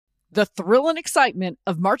The thrill and excitement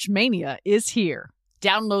of March Mania is here.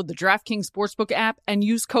 Download the DraftKings Sportsbook app and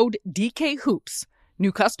use code DKHOOPS.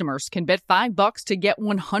 New customers can bet $5 to get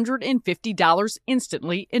 $150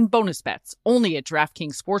 instantly in bonus bets. Only at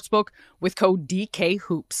DraftKings Sportsbook with code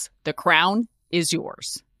DKHOOPS. The crown is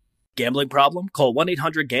yours. Gambling problem? Call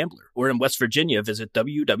 1-800-GAMBLER. Or in West Virginia, visit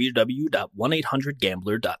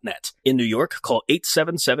www.1800gambler.net. In New York, call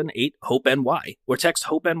 877-8-HOPE-NY or text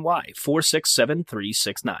HOPE-NY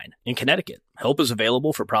 467-369. In Connecticut, help is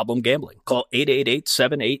available for problem gambling. Call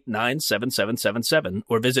 888-789-7777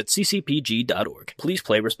 or visit ccpg.org. Please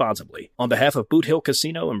play responsibly. On behalf of Boot Hill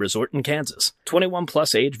Casino and Resort in Kansas, 21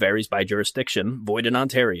 plus age varies by jurisdiction, void in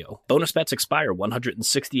Ontario. Bonus bets expire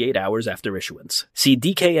 168 hours after issuance. See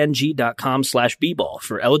dkng.com/bball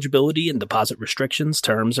for eligibility and deposit restrictions,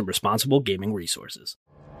 terms, and responsible gaming resources.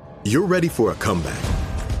 You're ready for a comeback.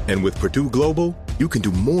 And with Purdue Global, you can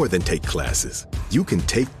do more than take classes. You can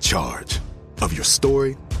take charge of your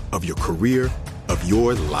story, of your career, of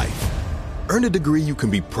your life. Earn a degree you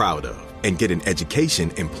can be proud of and get an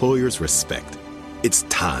education employers respect. It's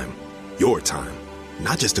time, your time,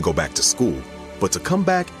 not just to go back to school, but to come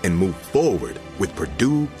back and move forward with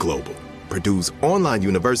Purdue Global, Purdue's online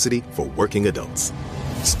university for working adults.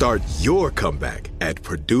 Start your comeback at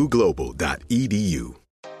purdueglobal.edu.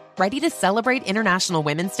 Ready to celebrate International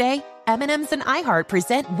Women's Day? M&M's and iHeart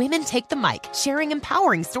present Women Take the Mic, sharing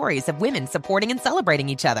empowering stories of women supporting and celebrating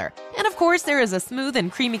each other. And of course, there is a smooth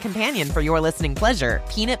and creamy companion for your listening pleasure,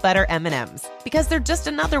 peanut butter M&M's. Because they're just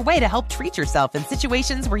another way to help treat yourself in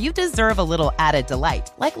situations where you deserve a little added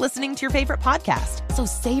delight, like listening to your favorite podcast. So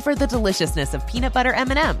savor the deliciousness of peanut butter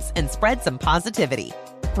M&M's and spread some positivity.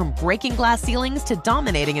 From breaking glass ceilings to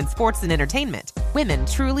dominating in sports and entertainment, women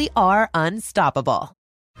truly are unstoppable.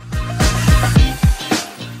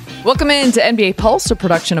 Welcome in to NBA Pulse, a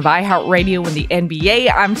production of iHeartRadio and the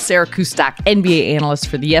NBA. I'm Sarah Kustok, NBA analyst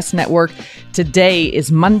for the Yes Network. Today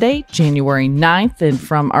is Monday, January 9th, and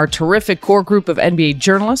from our terrific core group of NBA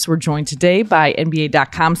journalists, we're joined today by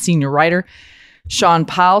NBA.com senior writer Shaun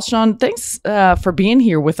Powell. Shaun, thanks for being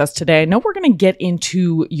here with us today. I know we're going to get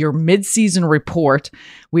into your midseason report.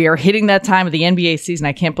 We are hitting that time of the NBA season.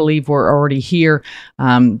 I can't believe we're already here.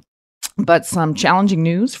 But some challenging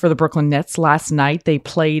news for the Brooklyn Nets last night. They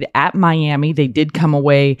played at Miami. They did come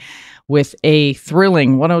away with a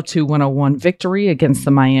thrilling 102-101 victory against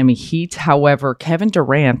the Miami Heat. However, Kevin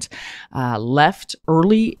Durant left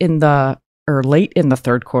late in the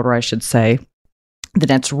third quarter, I should say. The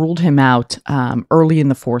Nets ruled him out early in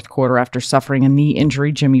the fourth quarter after suffering a knee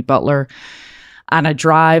injury. Jimmy Butler, on a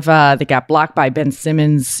drive that got blocked by Ben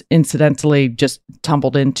Simmons, incidentally just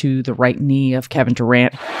tumbled into the right knee of Kevin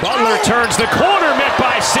Durant. Butler turns the corner, met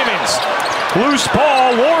by Simmons. Loose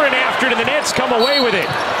ball, Warren after it, and the Nets come away with it.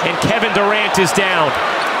 And Kevin Durant is down.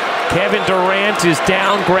 Kevin Durant is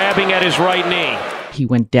down, grabbing at his right knee. He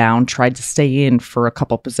went down, tried to stay in for a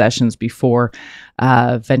couple possessions before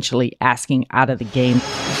eventually asking out of the game.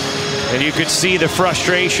 And you could see the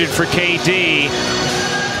frustration for KD.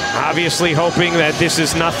 Obviously hoping that this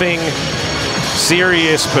is nothing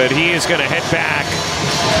serious, but he is going to head back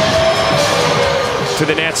to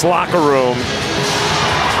the Nets locker room.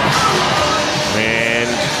 And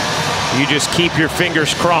you just keep your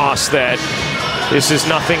fingers crossed that this is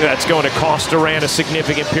nothing that's going to cost Durant a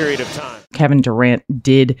significant period of time. Kevin Durant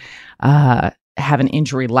did have an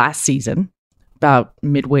injury last season, about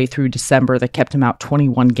midway through December, that kept him out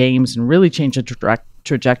 21 games and really changed the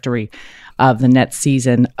trajectory of the Nets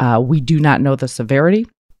season. We do not know the severity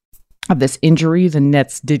of this injury. The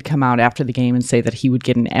Nets did come out after the game and say that he would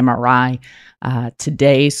get an MRI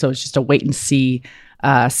today. So it's just a wait and see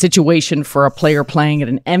situation for a player playing at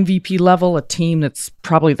an MVP level, a team that's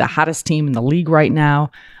probably the hottest team in the league right now.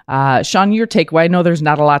 Shaun, your takeaway, I know there's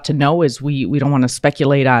not a lot to know, as we don't want to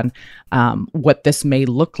speculate on what this may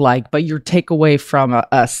look like, but your takeaway from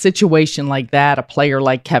a situation like that, a player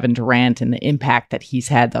like Kevin Durant and the impact that he's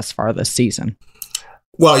had thus far this season.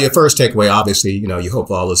 Well, your first takeaway, obviously, you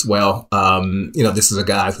hope all is well. This is a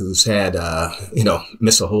guy who's had,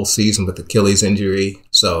 missed a whole season with Achilles injury.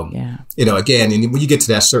 So, again, when you get to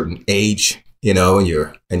that certain age, in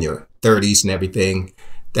your 30s and everything,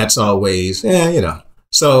 that's always,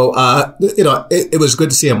 So, it was good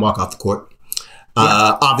to see him walk off the court.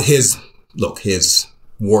 His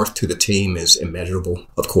worth to the team is immeasurable,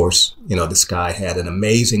 of course. This guy had an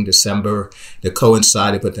amazing December that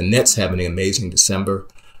coincided with the Nets having an amazing December.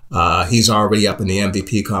 He's already up in the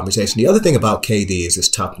MVP conversation. The other thing about KD is his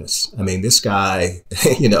toughness. I mean, this guy,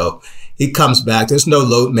 he comes back. There's no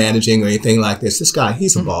load managing or anything like this. This guy,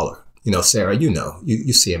 he's a baller. Sarah,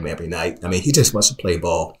 you see him every night. I mean, he just wants to play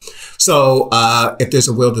ball. So if there's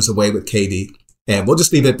a will, there's a way with KD. And we'll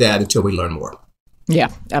just leave it at that until we learn more. Yeah,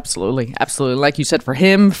 absolutely. Absolutely. Like you said, for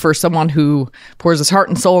him, for someone who pours his heart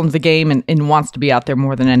and soul into the game and wants to be out there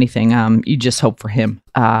more than anything, you just hope for him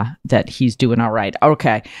that he's doing all right.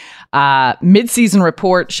 Okay. Mid-season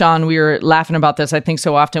report, Shaun, we were laughing about this. I think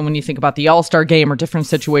so often when you think about the All-Star game or different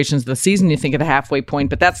situations of the season, you think of the halfway point,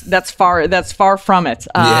 but that's far from it.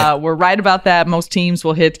 We're right about that. Most teams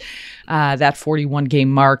will hit that 41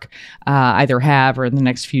 game mark, either have or in the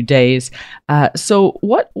next few days. So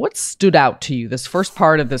what stood out to you this first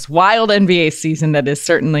part of this wild NBA season that has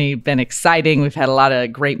certainly been exciting? We've had a lot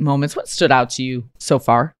of great moments. What stood out to you so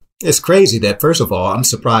far? It's crazy that, first of all, I'm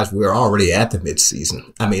surprised we're already at the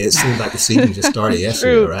midseason. I mean, it seems like the season just started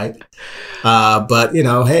yesterday, right? But,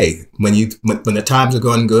 hey, when the times are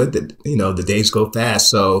going good, the days go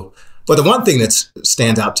fast. So, but the one thing that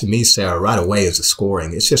stands out to me, Sarah, right away is the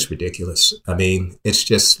scoring. It's just ridiculous. I mean, it's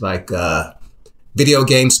just like video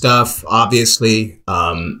game stuff, obviously.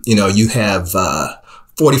 You have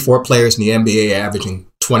 44 players in the NBA averaging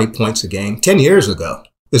 20 points a game. 10 years ago,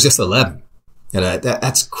 it was just 11. And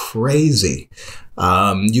that's crazy.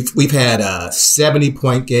 We've had a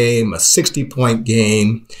 70-point game, a 60-point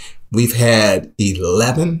game. We've had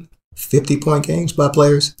 11 50-point games by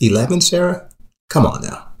players. 11, Sarah? Come on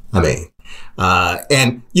now. I mean,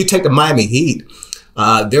 and you take the Miami Heat.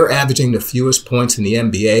 They're averaging the fewest points in the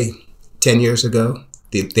NBA 10 years ago.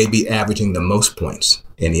 They'd be averaging the most points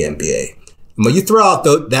in the NBA. And when you throw out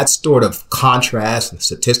that sort of contrast and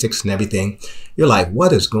statistics and everything, you're like,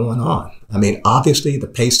 what is going on? I mean, obviously, the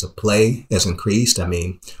pace of play has increased. I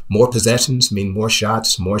mean, more possessions mean more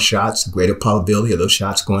shots, greater probability of those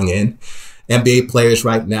shots going in. NBA players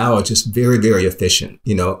right now are just very, very efficient.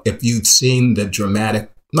 If you've seen the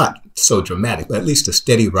dramatic, not so dramatic, but at least a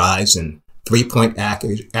steady rise in three-point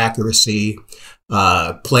accuracy,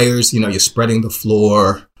 players, you're spreading the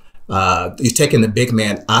floor. You're taking the big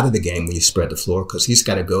man out of the game when you spread the floor because he's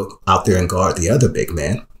got to go out there and guard the other big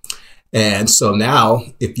man. And so now,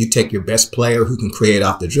 if you take your best player who can create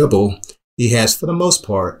off the dribble, he has, for the most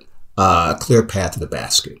part, a clear path to the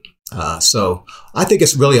basket. So I think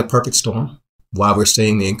it's really a perfect storm while we're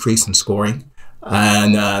seeing the increase in scoring.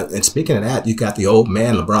 And speaking of that, you got the old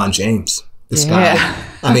man, LeBron James. This guy,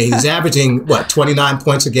 I mean, he's averaging, 29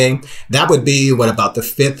 points a game? That would be, about the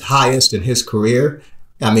fifth highest in his career.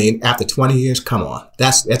 I mean, after 20 years, come on.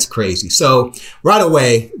 That's crazy. So right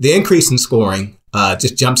away, the increase in scoring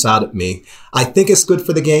just jumps out at me. I think it's good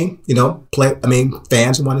for the game.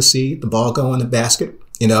 Fans want to see the ball go in the basket,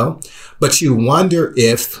 But you wonder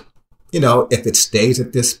if it stays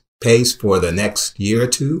at this pace for the next year or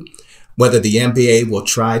two, whether the NBA will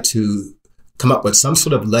try to come up with some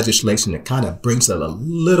sort of legislation that kind of brings it a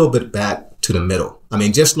little bit back to the middle. I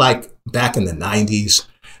mean, just like back in the 90s,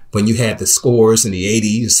 when you had the scores in the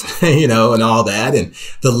 80s, and all that, and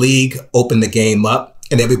the league opened the game up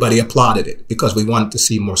and everybody applauded it because we wanted to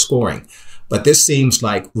see more scoring. But this seems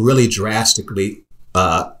like really drastically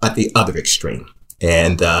at the other extreme.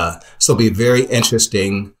 And so it'll be very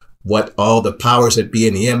interesting what all the powers that be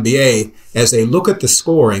in the NBA, as they look at the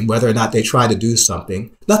scoring, whether or not they try to do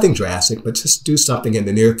something, nothing drastic, but just do something in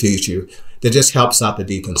the near future that just helps out the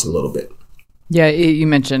defense a little bit. Yeah, you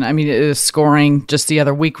mentioned, scoring just the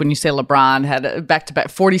other week when you say LeBron had a back-to-back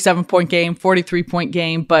 47-point game, 43-point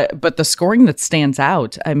game, but the scoring that stands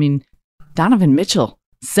out, Donovan Mitchell,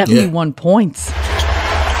 71 points.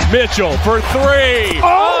 Mitchell for three.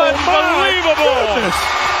 Oh, unbelievable.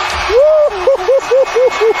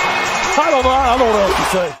 I don't know what to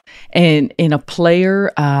say. And in a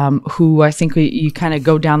player who I think you kind of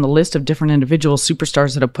go down the list of different individual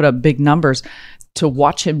superstars that have put up big numbers, to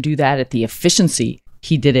watch him do that at the efficiency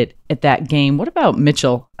he did it at that game. What about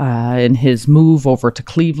Mitchell and his move over to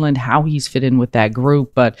Cleveland, how he's fit in with that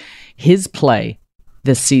group, but his play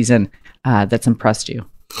this season that's impressed you?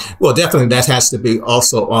 Well, definitely that has to be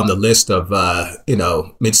also on the list of,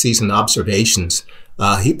 mid-season observations.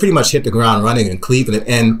 He pretty much hit the ground running in Cleveland.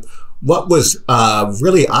 And what was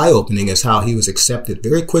really eye-opening is how he was accepted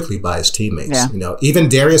very quickly by his teammates. Yeah. Even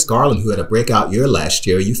Darius Garland, who had a breakout year last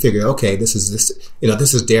year, you figure, okay, this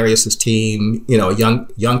is Darius's team. A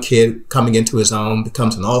young kid coming into his own,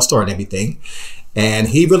 becomes an all-star and everything. And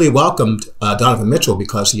he really welcomed Donovan Mitchell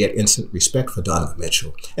because he had instant respect for Donovan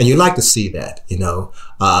Mitchell. And you like to see that,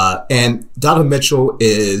 And Donovan Mitchell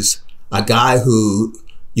is a guy who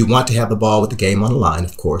you want to have the ball with the game on the line,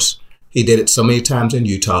 of course. He did it so many times in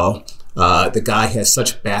Utah. The guy has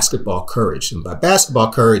such basketball courage. And by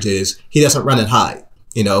basketball courage is he doesn't run and hide.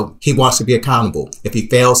 He wants to be accountable. If he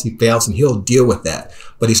fails, and he'll deal with that.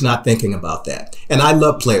 But he's not thinking about that. And I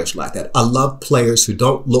love players like that. I love players who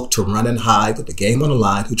don't look to run and hide with the game on the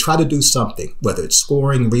line, who try to do something, whether it's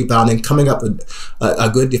scoring, rebounding, coming up with a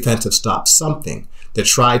good defensive stop, something to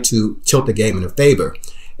try to tilt the game in their favor.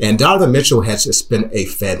 And Donovan Mitchell has just been a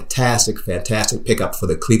fantastic, fantastic pickup for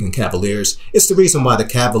the Cleveland Cavaliers. It's the reason why the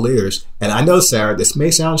Cavaliers, and I know, Sarah, this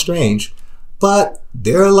may sound strange, but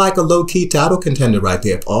they're like a low-key title contender right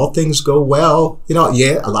there. If all things go well,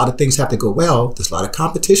 a lot of things have to go well. There's a lot of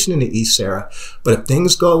competition in the East, Sarah. But if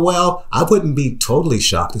things go well, I wouldn't be totally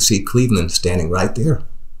shocked to see Cleveland standing right there.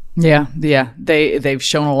 Yeah. They've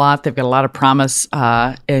shown a lot. They've got a lot of promise,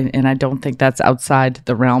 and I don't think that's outside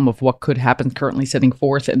the realm of what could happen. Currently sitting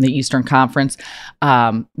fourth in the Eastern Conference,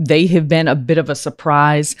 they have been a bit of a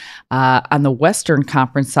surprise on the Western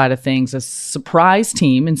Conference side of things. A surprise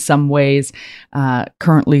team in some ways.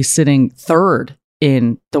 Currently sitting third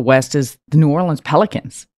in the West is the New Orleans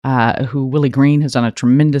Pelicans, who Willie Green has done a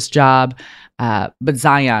tremendous job, but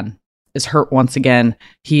Zion is hurt once again.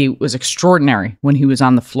 He was extraordinary when he was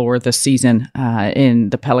on the floor this season,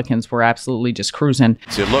 and the Pelicans were absolutely just cruising.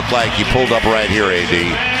 It looked like he pulled up right here, AD.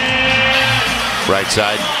 Right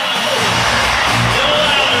side.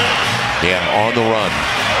 Yeah, on the run.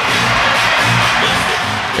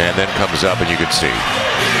 And then comes up, and you can see.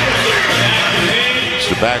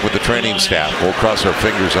 So back with the training staff. We'll cross our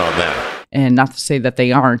fingers on that. And not to say that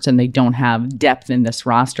they aren't and they don't have depth in this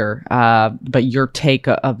roster, but your take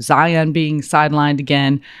of Zion being sidelined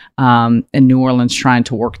again, and New Orleans trying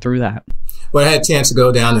to work through that. Well, I had a chance to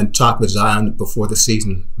go down and talk with Zion before the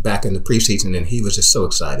season, back in the preseason, and he was just so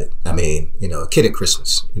excited. I mean, a kid at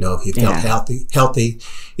Christmas. He felt healthy.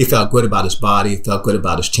 He felt good about his body. He felt good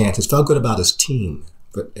about his chances. Felt good about his team.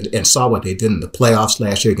 And saw what they did in the playoffs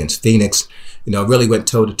last year against Phoenix. Really went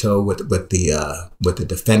toe to toe with the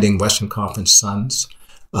defending Western Conference Suns,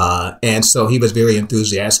 and so he was very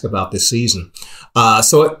enthusiastic about this season.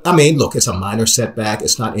 Look, it's a minor setback.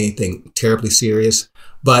 It's not anything terribly serious,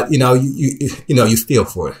 but you feel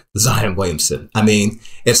for it. Zion Williamson. I mean,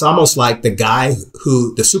 it's almost like the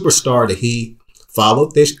superstar that he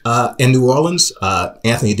followed this in New Orleans,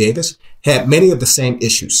 Anthony Davis, had many of the same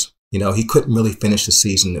issues. He couldn't really finish the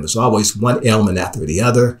season. There was always one ailment after the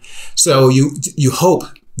other. So you hope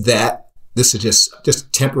that this is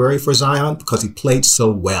just temporary for Zion, because he played so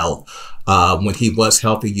well when he was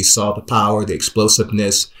healthy. You saw the power, the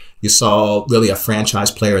explosiveness. You saw really a franchise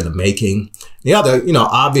player in the making. The other,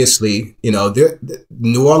 obviously,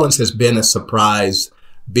 New Orleans has been a surprise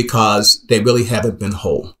because they really haven't been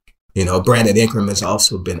whole. Brandon Ingram has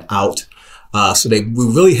also been out. So we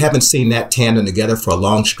really haven't seen that tandem together for a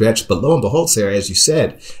long stretch. But lo and behold, Sarah, as you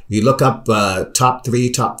said, you look up top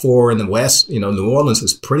 3, top 4 in the West, New Orleans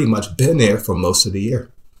has pretty much been there for most of the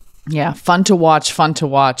year. Yeah, fun to watch.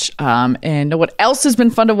 And what else has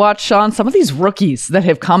been fun to watch, Shaun? Some of these rookies that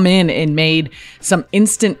have come in and made some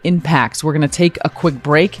instant impacts. We're going to take a quick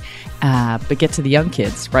break, but get to the young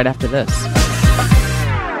kids right after this.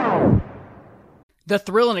 The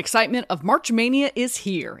thrill and excitement of March Mania is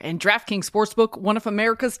here, and DraftKings Sportsbook, one of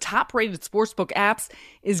America's top-rated sportsbook apps,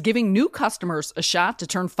 is giving new customers a shot to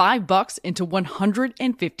turn $5 into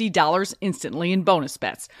 $150 instantly in bonus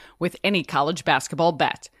bets with any college basketball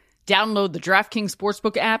bet. Download the DraftKings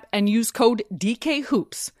Sportsbook app and use code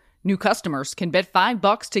DKHOOPS. New customers can bet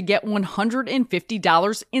 $5 to get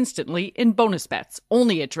 $150 instantly in bonus bets,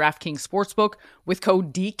 only at DraftKings Sportsbook with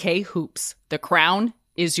code DKHOOPS. The crown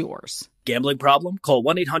is yours. Gambling problem? Call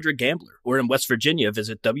 1-800-GAMBLER. Or in West Virginia,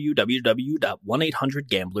 visit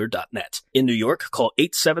www.1800gambler.net. In New York, call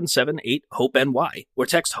 877-8-HOPE-NY or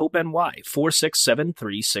text HOPE-NY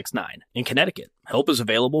 467-369. In Connecticut, help is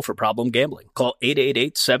available for problem gambling. Call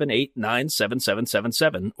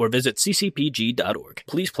 888-789-7777 or visit ccpg.org.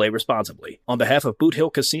 Please play responsibly. On behalf of Boot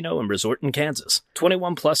Hill Casino and Resort in Kansas,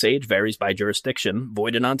 21 plus age varies by jurisdiction,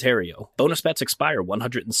 void in Ontario. Bonus bets expire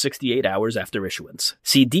 168 hours after issuance.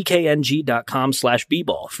 See dkng.com/bball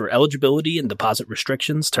for eligibility and deposit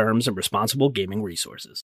restrictions, terms, and responsible gaming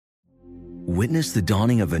resources. Witness the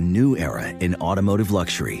dawning of a new era in automotive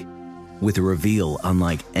luxury with a reveal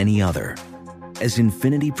unlike any other as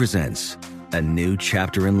Infiniti presents a new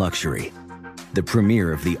chapter in luxury, the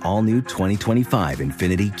premiere of the all-new 2025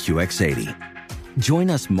 Infiniti QX80. Join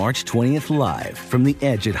us March 20th live from the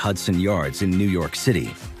Edge at Hudson Yards in New York City,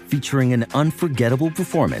 featuring an unforgettable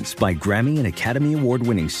performance by Grammy and Academy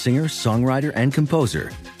Award-winning singer, songwriter, and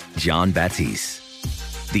composer, Jon Batiste.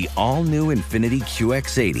 The all-new Infiniti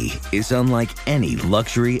QX80 is unlike any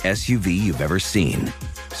luxury SUV you've ever seen.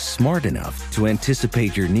 Smart enough to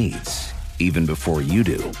anticipate your needs, even before you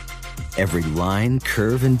do. Every line,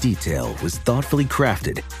 curve, and detail was thoughtfully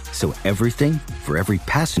crafted so everything for every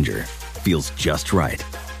passenger feels just right.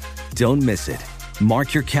 Don't miss it.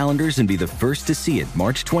 Mark your calendars and be the first to see it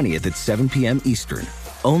March 20th at 7 p.m. Eastern,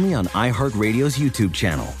 only on iHeartRadio's YouTube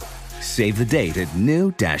channel. Save the date at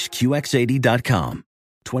new-QX80.com.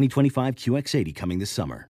 2025 QX80 coming this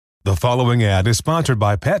summer. The following ad is sponsored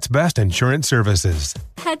by Pets Best Insurance Services.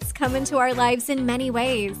 Pets come into our lives in many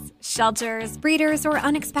ways. Shelters, breeders, or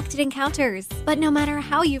unexpected encounters. But no matter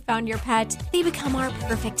how you found your pet, they become our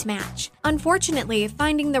perfect match. Unfortunately,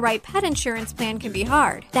 finding the right pet insurance plan can be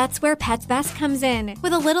hard. That's where Pets Best comes in.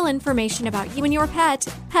 With a little information about you and your pet,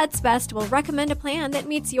 Pets Best will recommend a plan that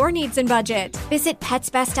meets your needs and budget. Visit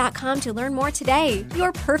PetsBest.com to learn more today.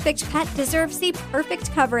 Your perfect pet deserves the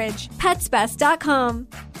perfect coverage. PetsBest.com.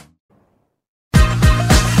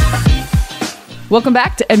 Welcome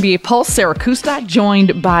back to NBA Pulse. Sarah Kustok,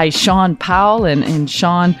 joined by Shaun Powell. And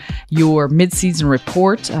Shaun, your midseason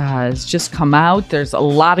report has just come out. There's a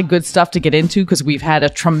lot of good stuff to get into because we've had a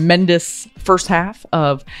tremendous first half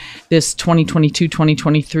of this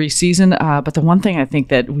 2022-2023 season. But the one thing I think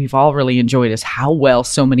that we've all really enjoyed is how well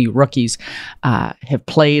so many rookies have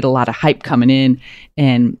played, a lot of hype coming in.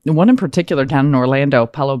 And one in particular down in Orlando,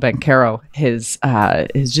 Paolo Banchero, has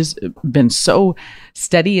just been so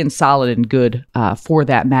steady and solid and good for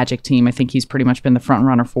that Magic team. I think he's pretty much been the front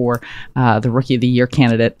runner for the Rookie of the Year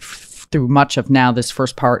candidate through much of now this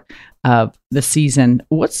first part of the season.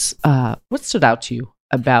 What stood out to you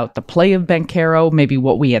about the play of Banchero, maybe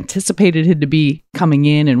what we anticipated him to be coming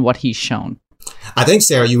in and what he's shown? I think,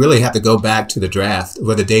 Sarah, you really have to go back to the draft,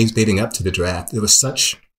 or the days leading up to the draft. There's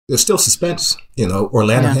still suspense.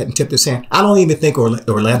 Orlando hadn't tipped his hand. I don't even think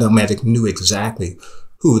Orlando Magic knew exactly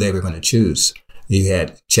who they were going to choose. You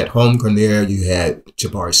had Chet Holmgren there. You had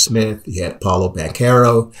Jabari Smith. You had Paolo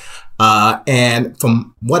Banchero. And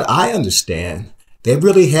from what I understand, they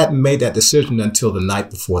really hadn't made that decision until the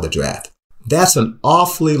night before the draft. That's an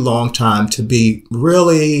awfully long time to be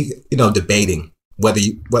really, debating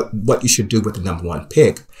what you should do with the number one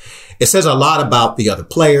pick. It says a lot about the other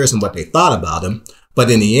players and what they thought about him. But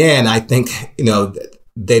in the end, I think,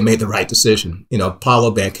 they made the right decision.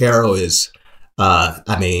 Paolo Banchero is,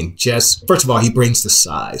 first of all, he brings the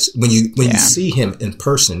size. When you see him in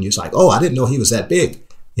person, you're like, oh, I didn't know he was that big,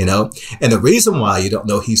 And the reason why you don't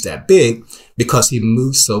know he's that big, because he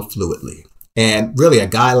moves so fluidly. And really, a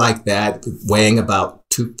guy like that, weighing about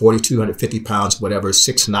 250 pounds, whatever,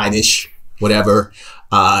 6'9"-ish, whatever,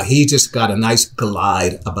 he just got a nice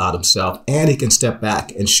glide about himself, and he can step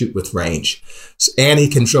back and shoot with range, and he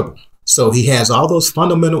can dribble. So he has all those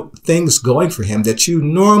fundamental things going for him that you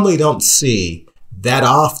normally don't see that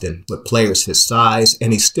often with players his size,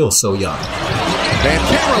 and he's still so young.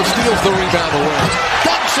 Banchero steals the rebound away,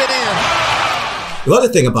 dumps it in. The other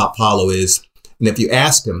thing about Paolo is, and if you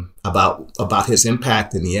ask him about his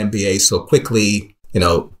impact in the NBA so quickly,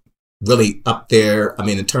 really up there.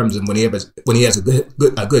 In terms of when he has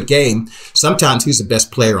a good game, sometimes he's the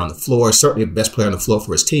best player on the floor, certainly the best player on the floor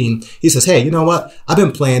for his team. He says, hey, you know what? I've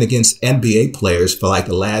been playing against NBA players for like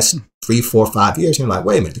the last 3, 4, 5 years. And you're like,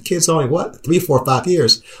 wait a minute, the kid's only 3, 4, 5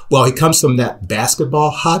 years. Well, he comes from that basketball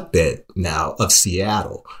hotbed now of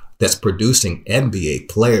Seattle that's producing NBA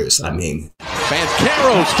players.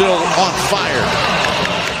 Banchero still on fire.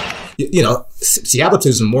 Seattle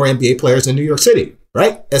produces more NBA players than New York City.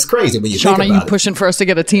 Right? That's crazy when you Shaun, think about it. are you pushing for us to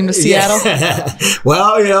get a team to Seattle? Yeah.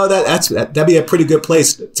 Well, that'd be a pretty good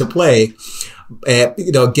place to play.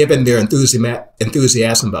 Given their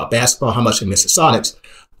enthusiasm about basketball, how much they miss the Sonics.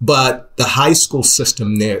 But the high school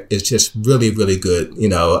system there is just really, really good.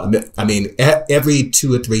 Every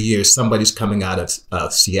 2 or 3 years, somebody's coming out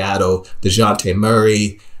of Seattle. DeJounte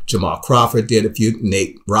Murray, Jamal Crawford did a few,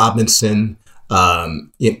 Nate Robinson.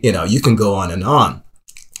 You can go on and on.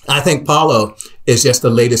 I think Paolo is just the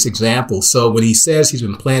latest example. So when he says he's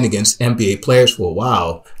been playing against NBA players for a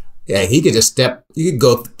while, he could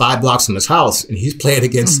go 5 blocks from his house and he's playing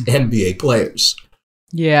against NBA players.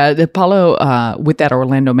 Yeah, the Paolo with that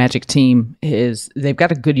Orlando Magic team they've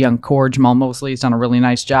got a good young core. Jamal Mosley's done a really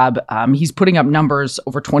nice job. He's putting up numbers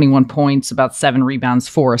over 21 points, about 7 rebounds,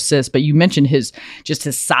 4 assists. But you mentioned his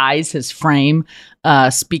size, his frame.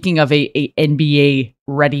 Speaking of a NBA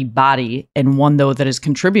ready body, and one though that is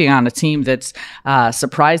contributing on a team that's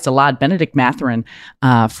surprised a lot, Benedict Mathurin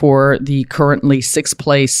for the currently 6th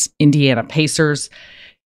place Indiana Pacers.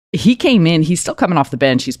 He came in, he's still coming off the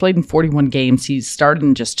bench. He's played in 41 games. He's started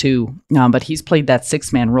in just 2, but he's played that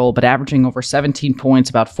 6-man role, but averaging over 17 points,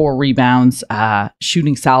 about 4 rebounds,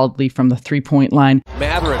 shooting solidly from the 3-point line.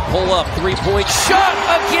 Mathurin pull up 3-point shot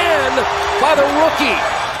again by the rookie.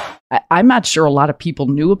 I'm not sure a lot of people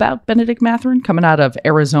knew about Benedict Mathurin coming out of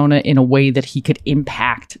Arizona in a way that he could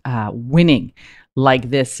impact winning like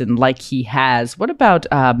this and like he has. What about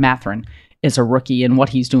Mathurin as a rookie and what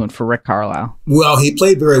he's doing for Rick Carlisle? Well, he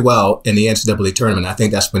played very well in the NCAA tournament. I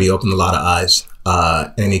think that's when he opened a lot of eyes.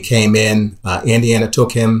 And he came in, Indiana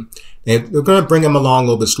took him. They're going to bring him along a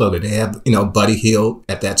little bit slowly. They have, Buddy Hield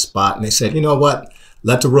at that spot. And they said, you know what?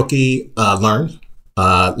 Let the rookie learn.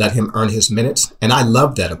 Let him earn his minutes. And I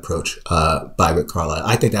love that approach by Rick Carlisle.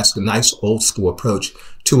 I think that's a nice old school approach.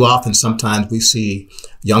 Too often, sometimes we see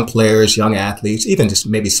young players, young athletes, even just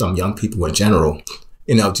maybe some young people in general,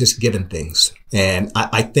 just given things. And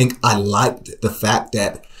I think I liked the fact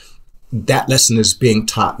that lesson is being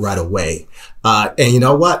taught right away. And you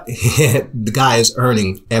know what? The guy is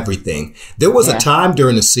earning everything. There was a time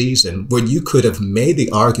during the season where you could have made the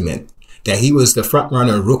argument that he was the front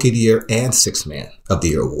runner, Rookie of the Year, and Sixth Man of the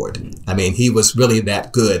Year award. I mean, he was really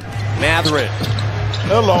that good. Mathurin.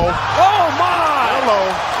 Hello. Oh, my.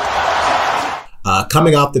 Hello.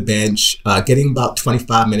 Coming off the bench, getting about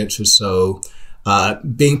 25 minutes or so,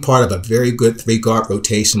 being part of a very good 3-guard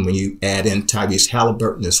rotation when you add in Tyrese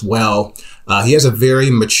Halliburton as well. He has a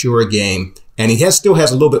very mature game, and he still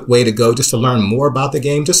has a little bit way to go just to learn more about the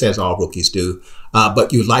game, just as all rookies do.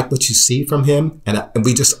 But you like what you see from him, and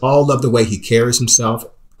we just all love the way he carries himself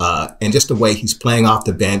and just the way he's playing off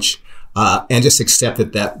the bench and just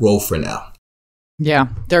accepted that role for now. Yeah,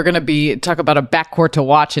 they're going to be, talk about a backcourt to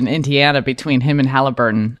watch in Indiana between him and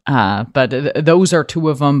Halliburton. But those are two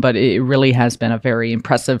of them, but it really has been a very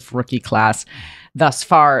impressive rookie class thus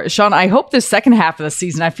far. Shaun, I hope this second half of the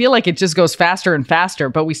season, I feel like it just goes faster and faster,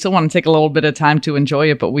 but we still want to take a little bit of time to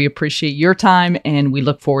enjoy it. But we appreciate your time, and we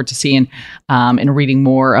look forward to seeing and reading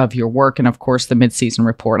more of your work and, of course, the midseason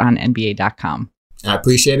report on NBA.com. I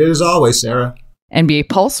appreciate it as always, Sarah. NBA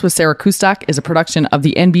Pulse with Sarah Kustok is a production of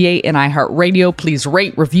the NBA and iHeartRadio. Please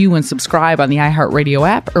rate, review, and subscribe on the iHeartRadio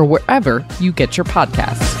app or wherever you get your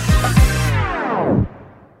podcasts.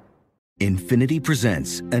 Infiniti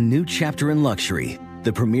presents a new chapter in luxury,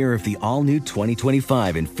 the premiere of the all-new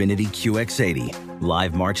 2025 Infiniti QX80,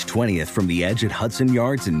 live March 20th from the Edge at Hudson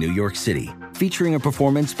Yards in New York City, featuring a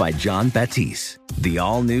performance by John Batiste. The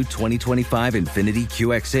all-new 2025 Infiniti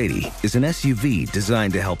QX80 is an SUV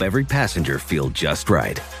designed to help every passenger feel just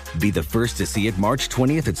right. Be the first to see it March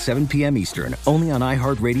 20th at 7 p.m. Eastern, only on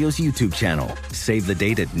iHeartRadio's YouTube channel. Save the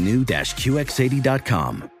date at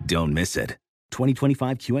new-QX80.com. Don't miss it.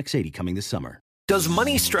 2025 QX80 coming this summer. Does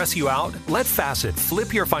money stress you out? Let Facet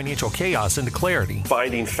flip your financial chaos into clarity.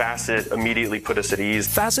 Finding Facet immediately put us at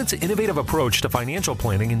ease. Facet's innovative approach to financial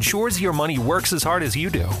planning ensures your money works as hard as you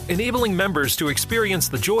do, enabling members to experience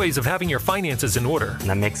the joys of having your finances in order. And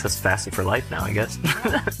that makes us Facet for life now, I guess.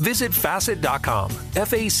 Visit Facet.com,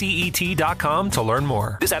 FACET.com to learn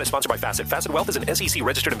more. This ad is sponsored by Facet. Facet Wealth is an SEC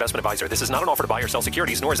registered investment advisor. This is not an offer to buy or sell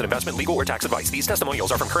securities, nor is it investment, legal, or tax advice. These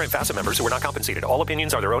testimonials are from current Facet members who are not compensated. All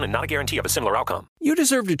opinions are their own and not a guarantee of a similar outcome. You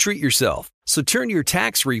deserve to treat yourself, so turn your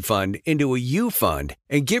tax refund into a U fund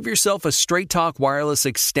and give yourself a Straight Talk Wireless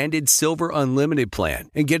Extended Silver Unlimited plan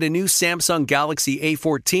and get a new Samsung Galaxy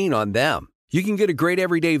A14 on them. You can get a great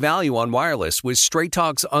everyday value on wireless with Straight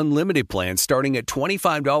Talk's Unlimited plan starting at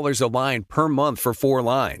 $25 a line per month for 4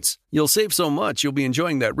 lines. You'll save so much you'll be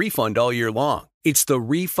enjoying that refund all year long. It's the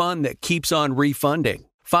refund that keeps on refunding.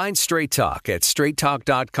 Find Straight Talk at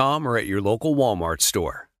straighttalk.com or at your local Walmart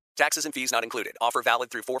store. Taxes and fees not included. Offer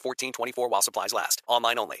valid through 4/14/24 while supplies last.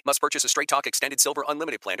 Online only. Must purchase a Straight Talk Extended Silver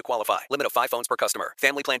Unlimited plan to qualify. Limit of 5 phones per customer.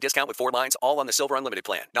 Family plan discount with 4 lines, all on the Silver Unlimited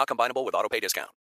plan. Not combinable with auto pay discount.